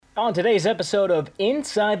On today's episode of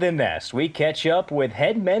Inside the Nest, we catch up with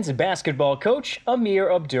head men's basketball coach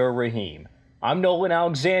Amir Abdur-Rahim. I'm Nolan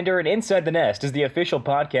Alexander, and Inside the Nest is the official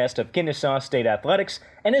podcast of Kennesaw State Athletics,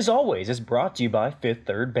 and as always, is brought to you by Fifth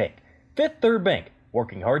Third Bank. Fifth Third Bank,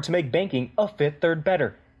 working hard to make banking a Fifth Third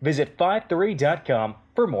better. Visit 53.com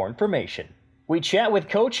for more information. We chat with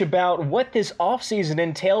Coach about what this offseason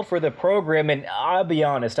entailed for the program, and I'll be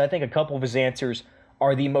honest, I think a couple of his answers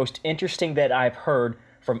are the most interesting that I've heard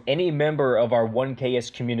from any member of our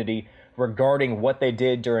 1KS community regarding what they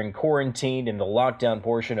did during quarantine and the lockdown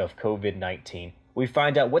portion of COVID-19. We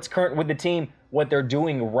find out what's current with the team, what they're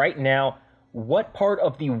doing right now, what part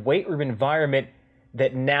of the weight room environment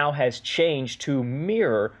that now has changed to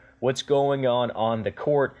mirror what's going on the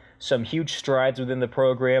court, some huge strides within the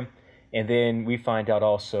program, and then we find out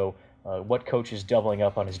also what Coach is doubling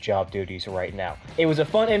up on his job duties right now. It was a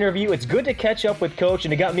fun interview. It's good to catch up with Coach,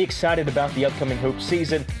 and it got me excited about the upcoming hoop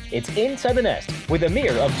season. It's Inside the Nest with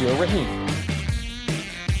Amir Abdur-Rahim.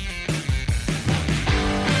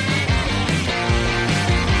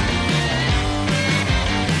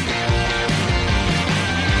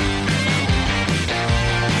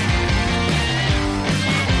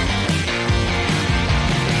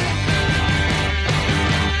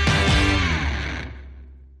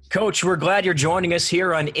 Coach, we're glad you're joining us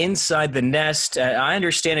here on Inside the Nest. I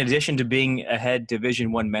understand in addition to being a head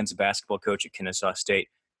Division I men's basketball coach at Kennesaw State,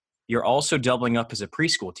 you're also doubling up as a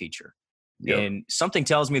preschool teacher. Yep. And something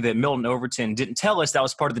tells me that Milton Overton didn't tell us that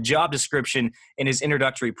was part of the job description in his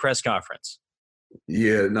introductory press conference.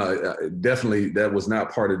 Yeah, no, definitely that was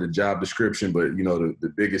not part of the job description. But, you know,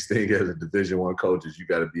 the biggest thing as a Division I coach is you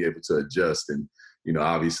got to be able to adjust. And, you know,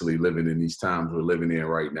 obviously living in these times we're living in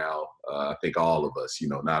right now, I think all of us, you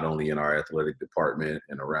know, not only in our athletic department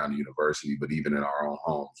and around the university, but even in our own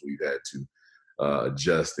homes, we've had to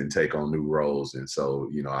adjust and take on new roles. And so,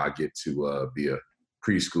 you know, I get to be a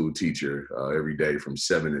preschool teacher every day from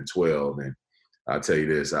 7 to 12. And I'll tell you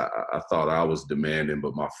this, I thought I was demanding,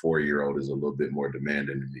 but my 4-year-old is a little bit more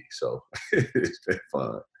demanding than me. So it's been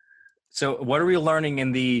fun. So what are we learning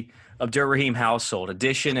in the Abdur-Rahim household?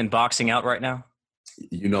 Addition and boxing out right now?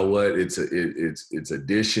 You know what? It's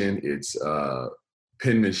addition, it's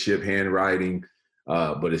penmanship, handwriting,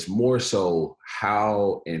 but it's more so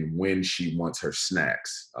how and when she wants her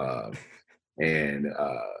snacks. And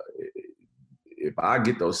if I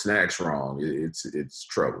get those snacks wrong, it's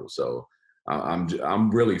trouble. So I'm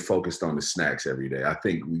really focused on the snacks every day. I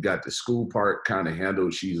think we got the school part kind of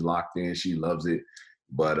handled. She's locked in. She loves it.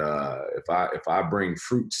 But if I bring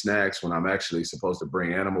fruit snacks when I'm actually supposed to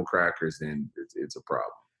bring animal crackers, then it's a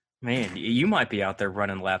problem. Man, you might be out there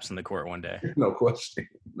running laps in the court one day. No question.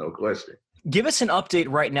 No question. Give us an update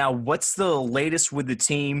right now. What's the latest with the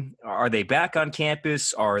team? Are they back on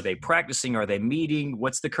campus? Are they practicing? Are they meeting?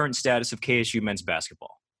 What's the current status of KSU men's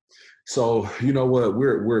basketball? So, you know what,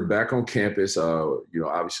 we're back on campus. You know,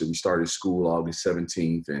 obviously we started school August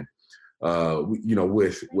 17th, and you know,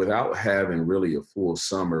 without having really a full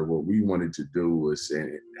summer, what we wanted to do was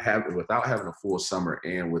without having a full summer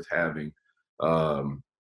and with having, I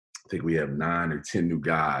think we have 9 or 10 new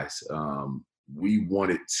guys. We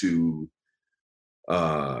wanted to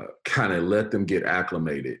kind of let them get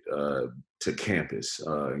acclimated to campus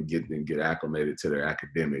and get acclimated to their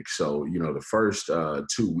academics. So, you know, the first 2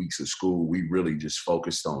 weeks of school, we really just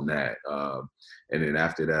focused on that. And then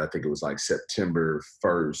after that, I think it was like September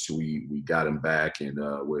 1st, we got them back and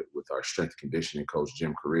with our strength conditioning coach,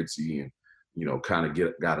 Jim Carizzi, and, you know, kind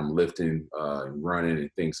of got them lifting and running and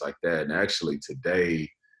things like that. And actually today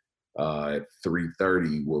at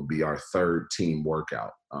 3:30 will be our third team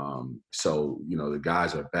workout. So, you know, the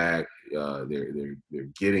guys are back. They're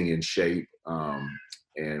getting in shape.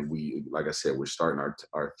 And we, like I said, we're starting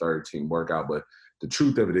our third team workout. But the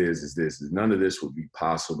truth of it is none of this would be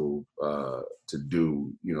possible to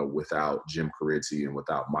do, you know, without Jim Carizzi and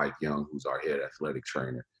without Mike Young, who's our head athletic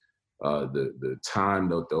trainer. The time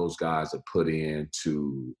that those guys have put in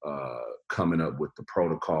to coming up with the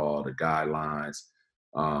protocol, the guidelines,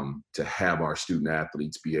 to have our student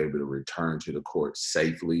athletes be able to return to the court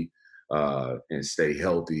safely and stay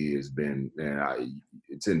healthy has been,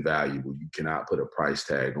 it's invaluable. You cannot put a price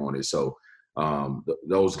tag on it. So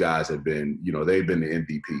those guys have been, you know, they've been the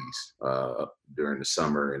MVPs during the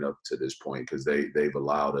summer and up to this point because they've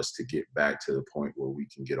allowed us to get back to the point where we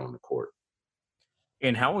can get on the court.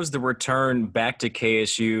 And how was the return back to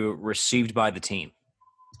KSU received by the team?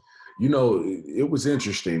 You know, it was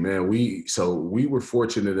interesting, man. We were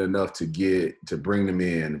fortunate enough to bring them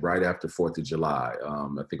in right after 4th of July.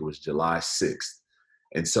 I think it was July 6th.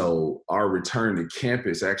 And so our return to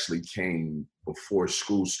campus actually came before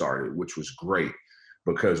school started, which was great.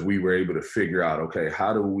 because we were able to figure out, okay,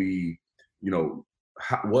 how do we,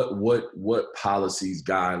 what policies,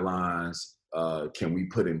 guidelines can we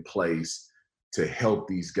put in place to help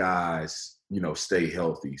these guys, stay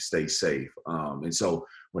healthy, stay safe. And so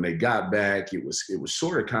when they got back, it was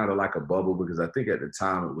sort of kind of like a bubble, because I think at the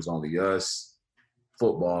time it was only us,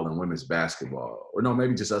 football, and women's basketball, or no,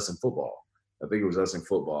 maybe just us in football. I think it was us in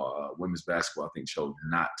football. Women's basketball, I think, chose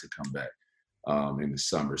not to come back in the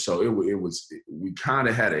summer. So we kind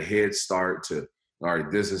of had a head start to, all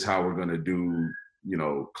right, this is how we're going to do,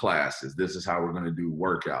 classes. This is how we're going to do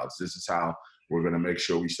workouts. This is how we're going to make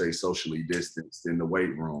sure we stay socially distanced in the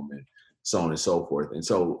weight room, and so on and so forth. And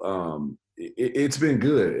so it's been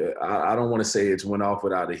good. I don't want to say it's went off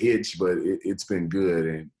without a hitch, but it's been good.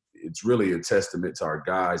 And it's really a testament to our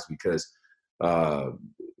guys, because,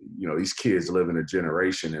 these kids live in a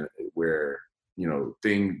generation where,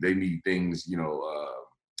 they need things,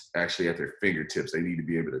 actually at their fingertips. They need to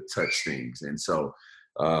be able to touch things. And so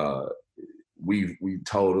we've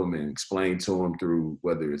told them and explained to them through,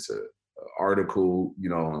 whether it's a article,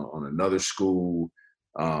 on another school,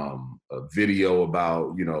 a video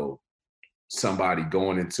about, somebody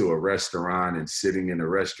going into a restaurant and sitting in a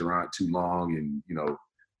restaurant too long and,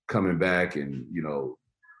 coming back and,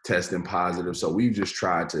 testing positive. So we've just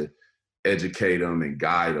tried to educate them and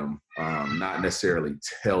guide them, not necessarily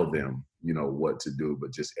tell them, what to do,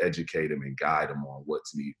 but just educate them and guide them on what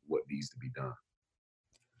needs to be done.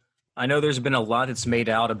 I know there's been a lot that's made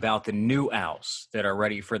out about the new Owls that are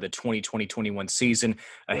ready for the 2020-21 season,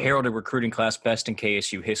 a heralded recruiting class best in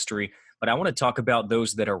KSU history. But I want to talk about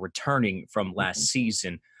those that are returning from last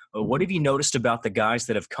season. What have you noticed about the guys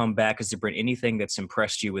that have come back? Has there been anything that's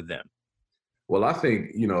impressed you with them? Well, I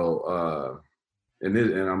think, and I'm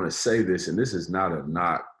going to say this, and this is not a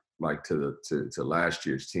knock like to last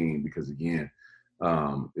year's team, because again,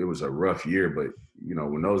 it was a rough year, but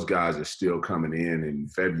when those guys are still coming in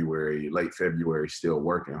February, late February, still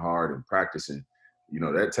working hard and practicing,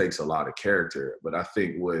 that takes a lot of character. But I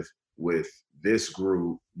think with this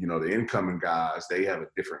group, the incoming guys, they have a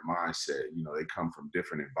different mindset. They come from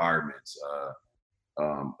different environments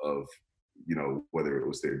of whether it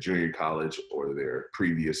was their junior college or their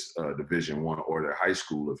previous Division I or their high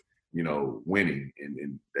school, of winning,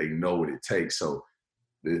 and they know what it takes. So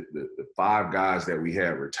the 5 guys that we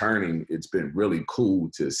have returning, it's been really cool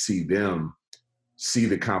to see them see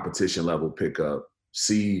the competition level pick up,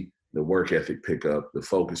 see the work ethic pick up, the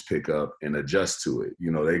focus pick up, and adjust to it.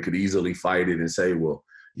 They could easily fight it and say, well,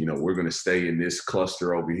 we're going to stay in this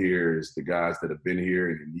cluster over here as the guys that have been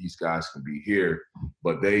here, and these guys can be here.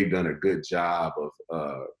 But they've done a good job of,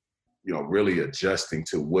 really adjusting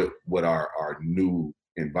to what our new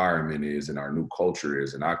environment is and our new culture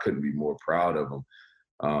is. And I couldn't be more proud of them.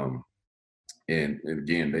 And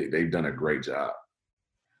again, they've done a great job.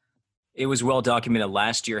 It was well documented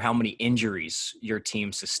last year how many injuries your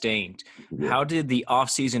team sustained. Yeah. How did the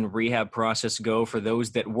offseason rehab process go for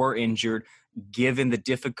those that were injured, given the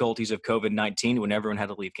difficulties of COVID-19 when everyone had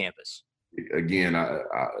to leave campus? Again,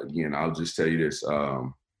 I'll just tell you this.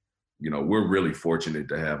 We're really fortunate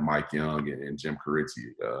to have Mike Young and Jim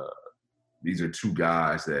Carizzi. These are 2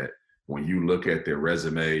 guys that, when you look at their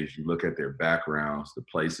resumes, you look at their backgrounds, the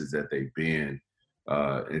places that they've been,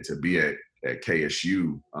 and to be at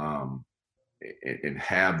KSU and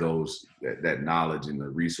have that knowledge and the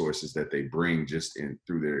resources that they bring just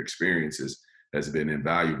through their experiences has been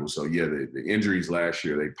invaluable. So yeah, the injuries last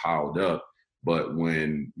year, they piled up, but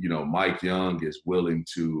when Mike Young is willing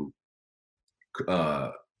to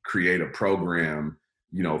create a program,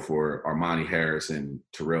 for Armani Harris and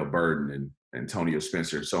Terrell Burden and Antonio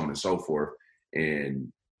Spencer and so on and so forth,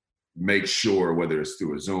 and make sure, whether it's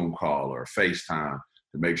through a Zoom call or a FaceTime,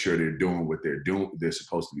 to make sure they're doing what they're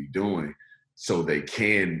supposed to be doing, so they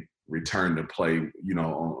can return to play,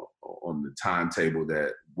 on the timetable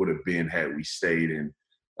that would have been had we stayed in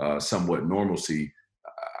somewhat normalcy.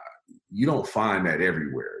 You don't find that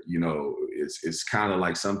everywhere. It's kind of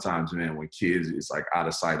like sometimes, man, when kids, it's like out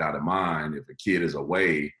of sight, out of mind. If a kid is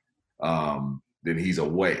away, then he's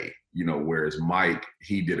away, whereas Mike,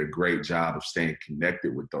 he did a great job of staying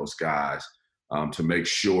connected with those guys to make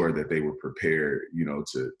sure that they were prepared,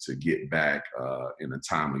 to get back in a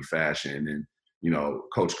timely fashion. And,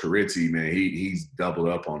 Coach Carizzi, man, he's doubled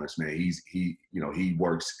up on us, man. He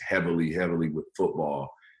works heavily with football.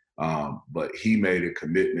 But he made a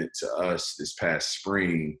commitment to us this past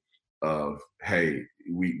spring of, hey,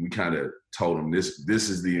 we kind of told him this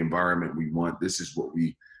is the environment we want. This is what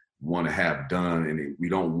we want to have done. And we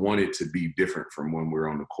don't want it to be different from when we're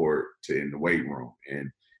on the court to in the weight room. And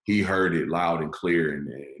he heard it loud and clear. And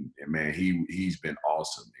man, he's been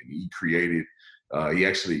awesome. And he created He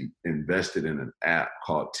actually invested in an app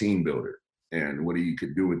called Team Builder. And what he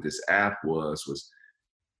could do with this app was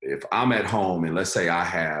if I'm at home and let's say I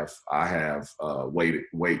have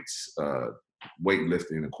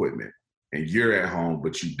weightlifting equipment, and you're at home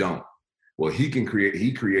but you don't. Well, he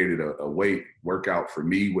created a weight workout for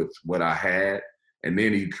me with what I had, and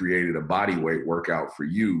then he created a body weight workout for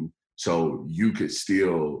you, so you could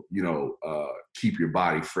still, keep your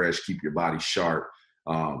body fresh, keep your body sharp,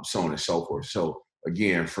 so on and so forth. So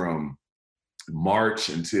again, from March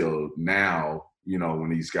until now, when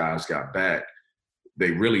these guys got back, they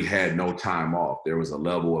really had no time off. There was a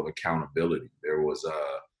level of accountability. There was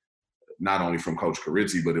not only from Coach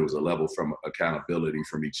Carizzi, but it was a level from accountability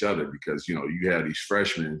from each other, because, you have these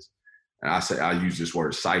freshmen, and I use this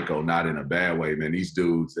word psycho, not in a bad way, man. These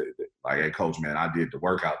dudes, like, hey, coach, man, I did the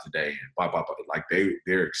workout today, and blah, blah, blah. Like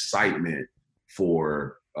their excitement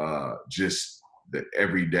for just the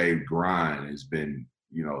everyday grind has been,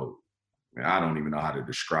 I don't even know how to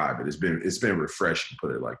describe it. It's been refreshing,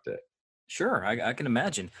 put it like that. Sure, I can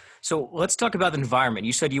imagine. So let's talk about the environment.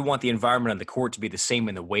 You said you want the environment on the court to be the same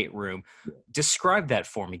in the weight room. Describe that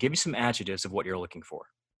for me. Give me some adjectives of what you're looking for.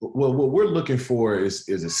 Well, what we're looking for is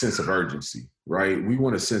a sense of urgency, right? We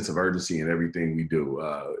want a sense of urgency in everything we do.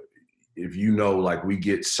 If like we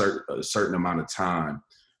get a certain amount of time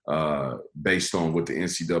based on what the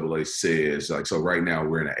NCAA says. Like, so right now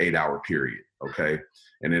we're in an 8-hour period, okay?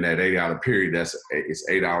 And in that 8-hour period, it's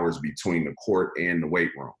 8 hours between the court and the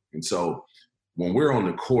weight room. And so when we're on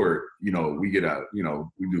the court, we get we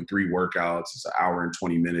do 3 workouts. It's an hour and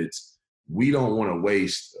 20 minutes. We don't want to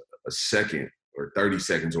waste a second or 30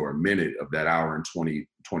 seconds or a minute of that hour and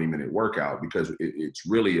 20-minute workout, because it's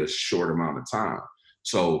really a short amount of time.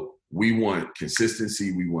 So we want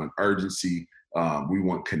consistency. We want urgency. We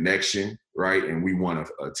want connection, right? And we want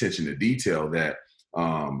attention to detail that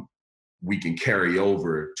we can carry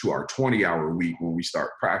over to our 20-hour week when we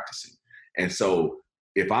start practicing. And so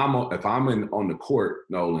if I'm on the court,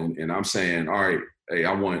 Nolan, and I'm saying, all right, hey,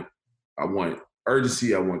 I want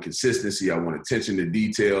urgency, I want consistency, I want attention to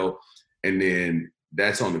detail, and then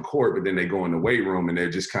that's on the court, but then they go in the weight room and they're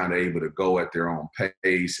just kind of able to go at their own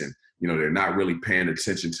pace, and they're not really paying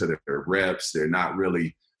attention to their reps, they're not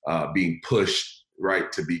really being pushed,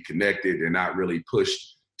 right, to be connected, they're not really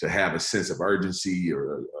pushed to have a sense of urgency,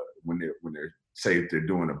 or when they're say if they're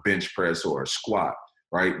doing a bench press or a squat,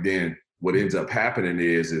 right, then what ends up happening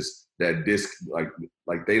is that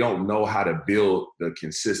like they don't know how to build the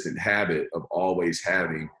consistent habit of always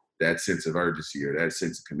having that sense of urgency or that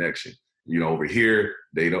sense of connection. Over here,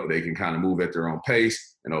 they can kind of move at their own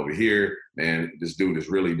pace, and over here, man, this dude is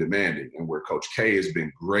really demanding. And where Coach K has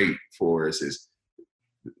been great for us is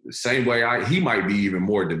the same way he might be even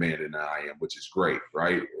more demanding than I am, which is great,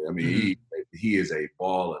 right? I mean, he is a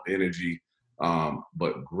ball of energy.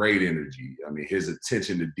 But great energy. I mean, his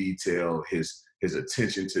attention to detail, his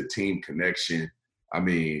attention to team connection. I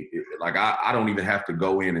mean, I don't even have to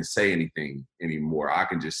go in and say anything anymore. I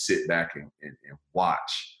can just sit back and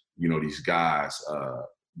watch, these guys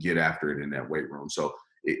get after it in that weight room. So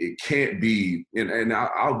it can't be, and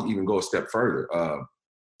I'll even go a step further.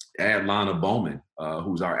 Add Lana Bowman,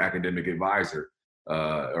 who's our academic advisor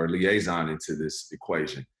or liaison into this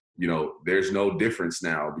equation. There's no difference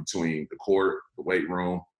now between the court, the weight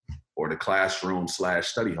room, or the classroom /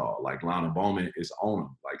 study hall. Like, Lana Bowman is on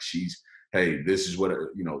them. Like, hey, this is what,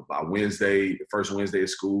 by Wednesday, the first Wednesday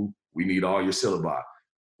of school, we need all your syllabi.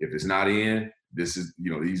 If it's not in, this is,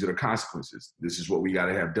 these are the consequences. This is what we got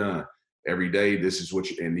to have done every day. This is what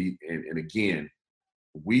and again,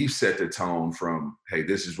 we've set the tone from, hey,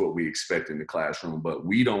 this is what we expect in the classroom, but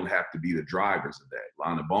we don't have to be the drivers of that.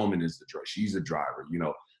 Lana Bowman is she's the driver.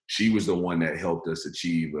 She was the one that helped us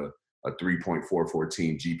achieve a 3.44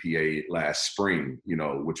 team GPA last spring,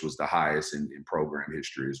 which was the highest in program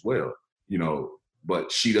history as well, but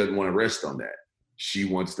she doesn't want to rest on that. She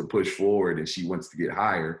wants to push forward, and she wants to get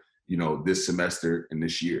higher, this semester and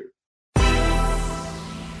this year.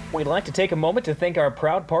 We'd like to take a moment to thank our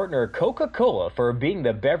proud partner, Coca-Cola, for being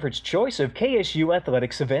the beverage choice of KSU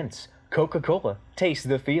athletics events. Coca-Cola, taste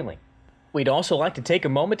the feeling. We'd also like to take a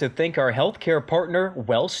moment to thank our healthcare partner,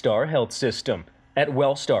 Wellstar Health System. At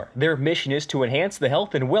Wellstar, their mission is to enhance the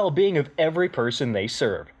health and well-being of every person they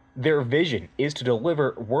serve. Their vision is to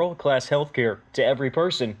deliver world-class healthcare to every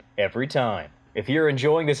person, every time. If you're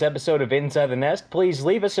enjoying this episode of Inside the Nest, please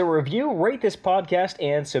leave us a review, rate this podcast,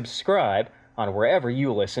 and subscribe on wherever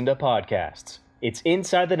you listen to podcasts. It's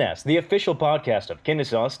Inside the Nest, the official podcast of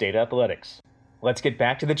Kennesaw State Athletics. Let's get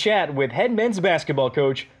back to the chat with head men's basketball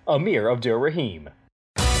coach Amir Abdur-Rahim.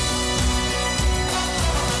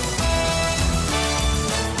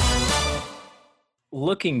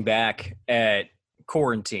 Looking back at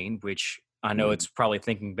quarantine, which I know Mhm. it's probably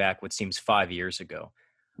thinking back what seems 5 years ago,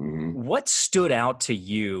 Mhm. what stood out to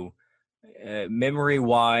you, memory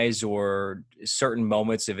wise, or certain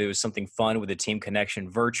moments, if it was something fun with a team connection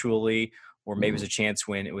virtually, or maybe it was Mhm. a chance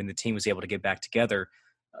when the team was able to get back together,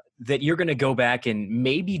 that you're going to go back and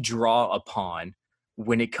maybe draw upon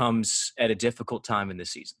when it comes at a difficult time in the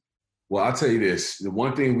season? Well, I'll tell you this. The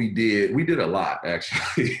one thing we did a lot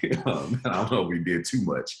actually. I don't know if we did too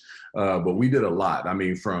much, but we did a lot. I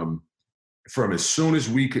mean, from as soon as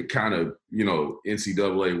we could kind of,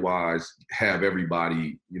 NCAA wise, have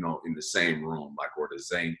everybody, in the same room, like, or the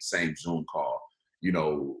same Zoom call, we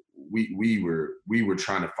were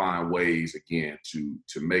trying to find ways again to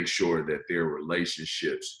make sure that their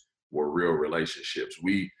relationships were real relationships.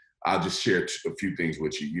 I'll just share a few things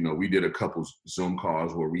with you. We did a couple Zoom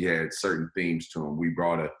calls where we had certain themes to them. We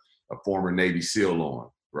brought a former Navy SEAL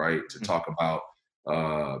on, right, to Mhm. talk about,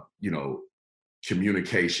 uh, you know,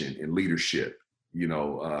 communication and leadership,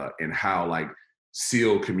 and how, like,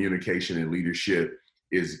 SEAL communication and leadership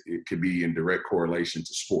it could be in direct correlation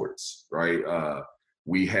to sports, right?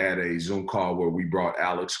 We had a Zoom call where we brought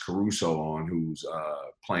Alex Caruso on, who's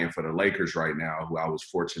playing for the Lakers right now, who I was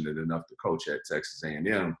fortunate enough to coach at Texas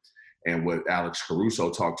A&M. And what Alex Caruso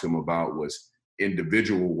talked to him about was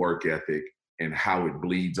individual work ethic and how it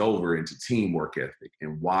bleeds over into team work ethic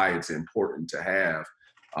and why it's important to have,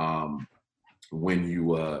 um, when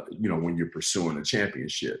you're pursuing a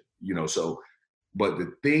championship. So, but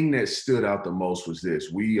the thing that stood out the most was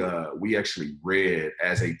this: we actually read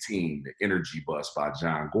as a team the Energy Bus by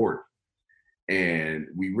John Gordon, and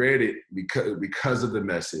we read it because of the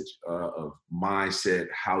message of mindset,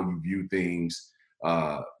 how you view things,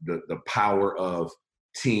 the power of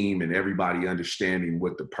team, and everybody understanding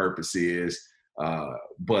what the purpose is,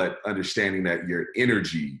 but understanding that your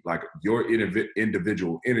energy, like your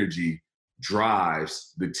individual energy,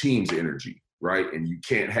 drives the team's energy, right? And you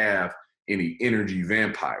can't have any energy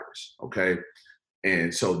vampires, okay?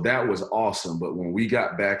 And so that was awesome. But when we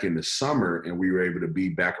got back in the summer and we were able to be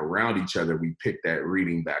back around each other, we picked that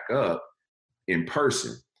reading back up in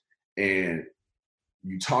person. And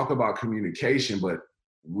you talk about communication, but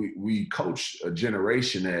we coach a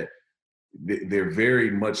generation that they're very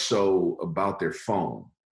much so about their phone,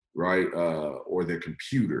 right? Or their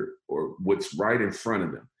computer or what's right in front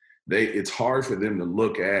of them. It's hard for them to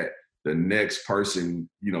look at the next person,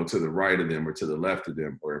 to the right of them or to the left of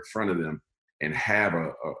them or in front of them and have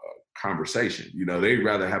a conversation. They'd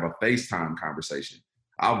rather have a FaceTime conversation.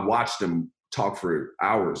 I've watched them talk for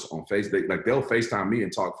hours on Facebook. Like, they'll FaceTime me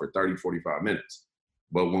and talk for 30, 45 minutes.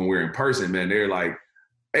 But when we're in person, man, they're like,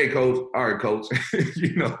 hey, coach, all right, coach,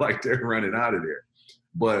 like, they're running out of there.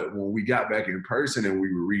 But when we got back in person and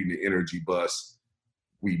we were reading the Energy Bus,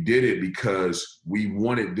 we did it because we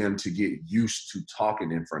wanted them to get used to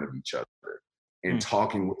talking in front of each other and Hmm.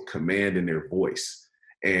 talking with command in their voice.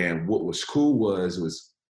 And what was cool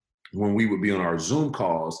was when we would be on our Zoom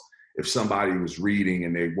calls, if somebody was reading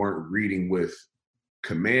and they weren't reading with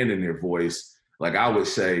command in their voice, like, I would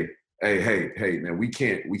say, hey, man, we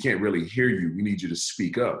can't really hear you. We need you to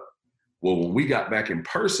speak up. Well, when we got back in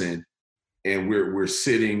person and we're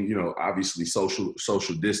sitting, obviously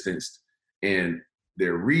social distanced, and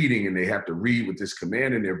they're reading and they have to read with this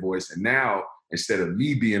command in their voice. And now, instead of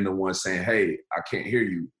me being the one saying, hey, I can't hear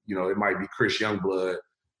you, it might be Chris Youngblood,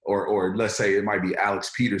 or let's say it might be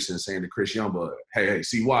Alex Peterson saying to Chris Youngblood, hey,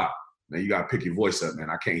 see why? Man, you gotta pick your voice up, man.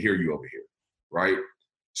 I can't hear you over here. Right.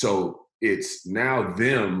 So it's now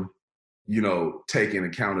them, taking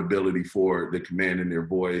accountability for the command in their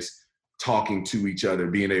voice, talking to each other,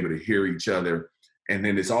 being able to hear each other. And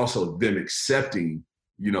then it's also them accepting,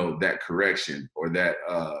 that correction or that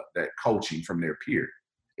coaching from their peer.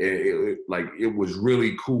 It was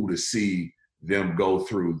really cool to see them go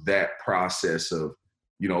through that process of,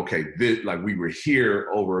 okay, this, like, we were here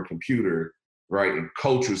over a computer, right? And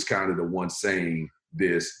coach was kind of the one saying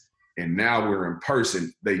this, and now we're in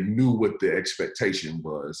person. They knew what the expectation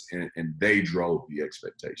was, and they drove the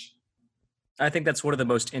expectation. I think that's one of the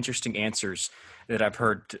most interesting answers that I've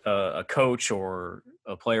heard a coach or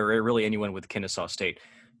a player, or really anyone with Kennesaw State,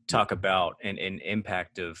 talk about an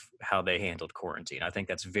impact of how they handled quarantine. I think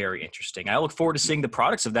that's very interesting. I look forward to seeing the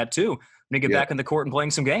products of that too when they get Yeah, back in the court and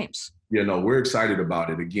playing some games. no, we're excited about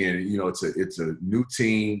it. Again, it's a new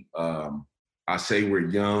team. I say we're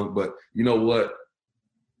young, but you know what?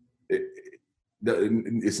 It,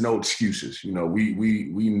 it's no excuses.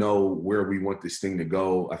 We know where we want this thing to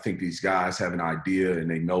go. I think these guys have an idea and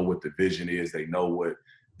they know what the vision is. They know where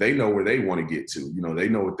they want to get to. They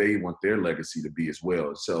know what they want their legacy to be as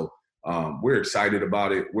well. So We're excited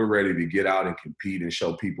about it. We're ready to get out and compete and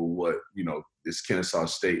show people what, this Kennesaw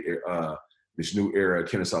State, this new era of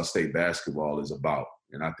Kennesaw State basketball is about.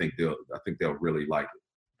 And I think they'll really like it.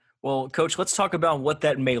 Well, Coach, let's talk about what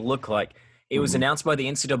that may look like. It was announced by the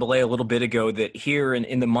NCAA a little bit ago that here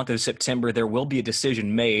in the month of September, there will be a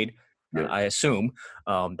decision made. Yeah. I assume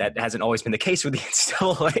that hasn't always been the case with the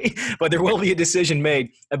NCAA, but there will be a decision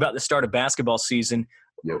made about the start of basketball season.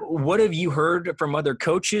 Yep. What have you heard from other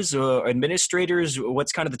coaches or administrators?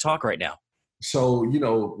 What's kind of the talk right now? So,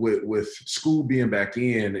 with school being back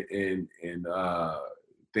in and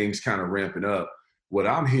things kind of ramping up, what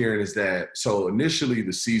I'm hearing is that, so initially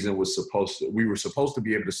the season we were supposed to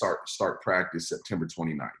be able to start practice September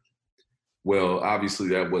 29th. Well, obviously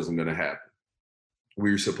that wasn't going to happen.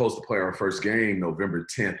 We were supposed to play our first game November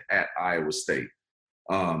 10th at Iowa State.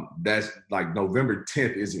 That's like November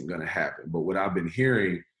 10th isn't going to happen. But what I've been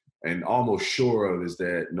hearing and almost sure of is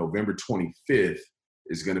that November 25th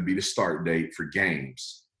is going to be the start date for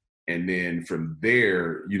games. And then from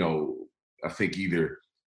there, I think either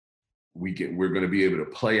we're going to be able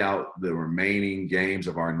to play out the remaining games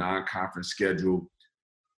of our non-conference schedule,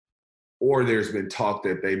 or there's been talk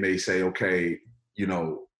that they may say, okay,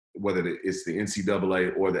 whether it's the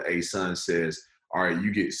NCAA or the ASUN says, all right,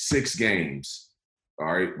 you get 6 games,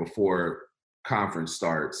 all right, before conference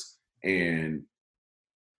starts, and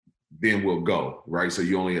then we'll go, right? So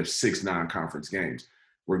you only have 6 non-conference games.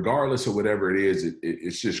 Regardless of whatever it is,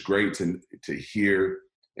 it's just great to hear,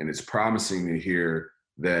 and it's promising to hear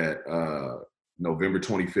that November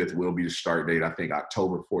 25th will be the start date. I think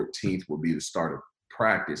October 14th will be the start of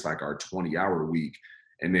practice, like our 20-hour week.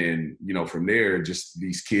 And then, from there, just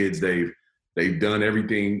these kids, they've done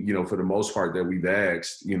everything, for the most part that we've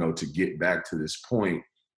asked, to get back to this point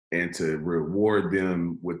and to reward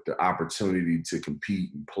them with the opportunity to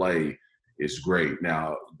compete and play is great.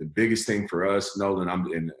 Now, the biggest thing for us,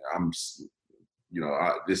 Nolan,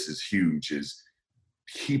 this is huge, is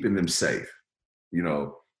keeping them safe,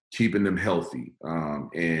 keeping them healthy.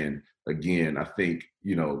 And again, I think,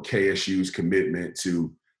 KSU's commitment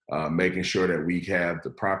to making sure that we have the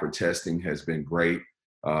proper testing has been great.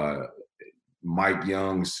 Mike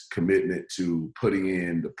Young's commitment to putting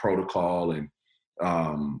in the protocol and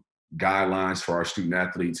guidelines for our student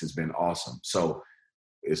athletes has been awesome. So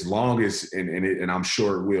as long as, and I'm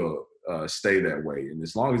sure it will stay that way. And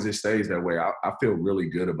as long as it stays that way, I feel really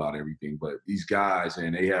good about everything. But these guys,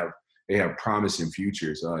 and they have promising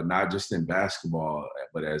futures, not just in basketball,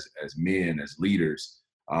 but as men, as leaders,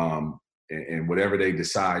 and whatever they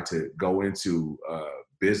decide to go into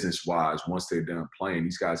business-wise once they're done playing,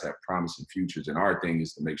 these guys have promising futures. And our thing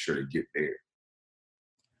is to make sure they get there.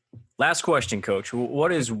 Last question, Coach.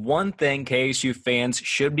 What is one thing KSU fans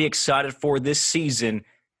should be excited for this season,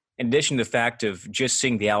 in addition to the fact of just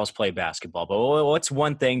seeing the Owls play basketball? But what's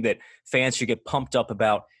one thing that fans should get pumped up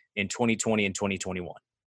about in 2020 and 2021?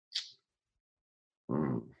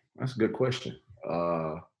 That's a good question.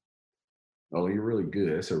 You're really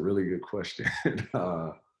good. That's a really good question.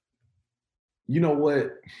 You know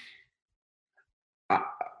what?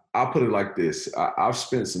 I'll put it like this. I've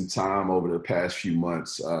spent some time over the past few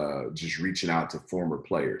months just reaching out to former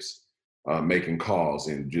players, making calls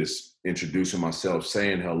and just introducing myself,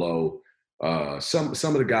 saying hello. Some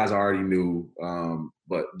of the guys I already knew,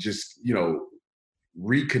 but just,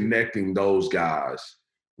 reconnecting those guys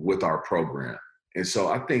with our program. And so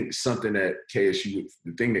I think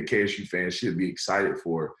the thing that KSU fans should be excited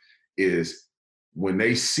for is when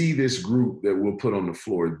they see this group that we'll put on the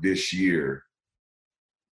floor this year,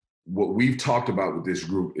 what we've talked about with this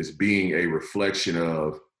group is being a reflection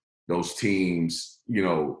of those teams,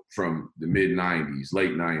 from the mid-'90s,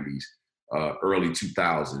 late '90s, early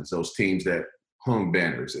 2000s, those teams that hung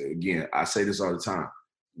banners. Again, I say this all the time.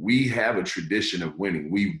 We have a tradition of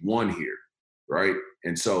winning. We've won here, right?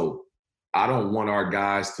 And so I don't want our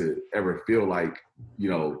guys to ever feel like,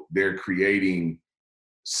 they're creating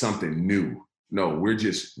something new. No, we're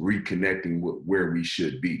just reconnecting with where we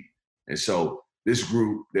should be. And so this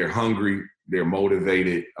group, they're hungry, they're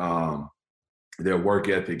motivated, their work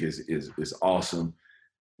ethic is awesome.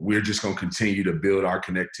 We're just going to continue to build our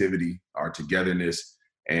connectivity, our togetherness,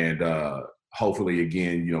 and hopefully,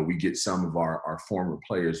 again, we get some of our former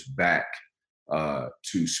players back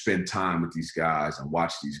to spend time with these guys and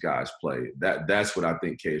watch these guys play. That's what I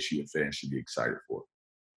think KSU fans should be excited for.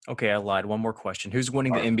 Okay, I lied. One more question. Who's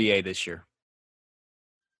winning the NBA this year?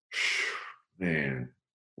 Man,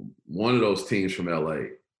 one of those teams from LA.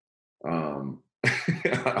 You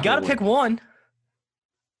got to pick one.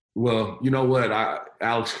 Well, you know what?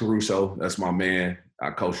 Alex Caruso, that's my man. I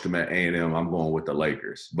coached him at A&M. I'm going with the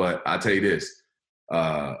Lakers. But I tell you this,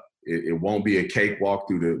 it won't be a cakewalk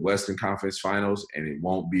through the Western Conference Finals, and it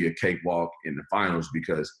won't be a cakewalk in the finals,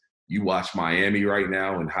 because you watch Miami right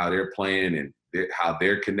now and how they're playing and how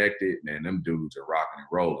they're connected, man, them dudes are rocking and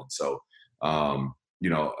rolling. So,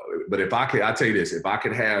 but if I tell you this, if I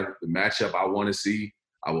could have the matchup I want to see,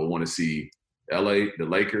 I would want to see LA, the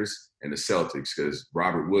Lakers, and the Celtics, because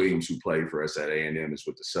Robert Williams, who played for us at A&M, is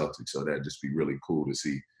with the Celtics. So that'd just be really cool to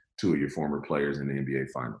see two of your former players in the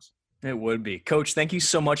NBA Finals. It would be. Coach, thank you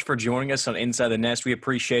so much for joining us on Inside the Nest. We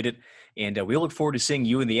appreciate it, and we look forward to seeing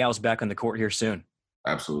you and the Owls back on the court here soon.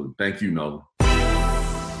 Absolutely. Thank you, Nolan.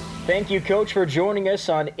 Thank you, Coach, for joining us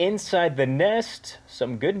on Inside the Nest.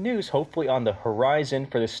 Some good news hopefully on the horizon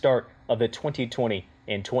for the start of the 2020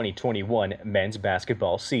 and 2021 men's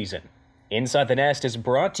basketball season. Inside the Nest is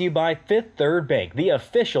brought to you by Fifth Third Bank, the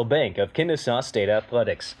official bank of Kennesaw State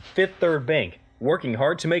Athletics. Fifth Third Bank, working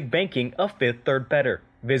hard to make banking a Fifth Third better.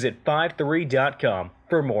 Visit 53.com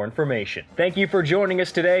for more information. Thank you for joining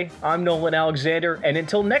us today. I'm Nolan Alexander, and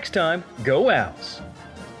until next time, go Owls.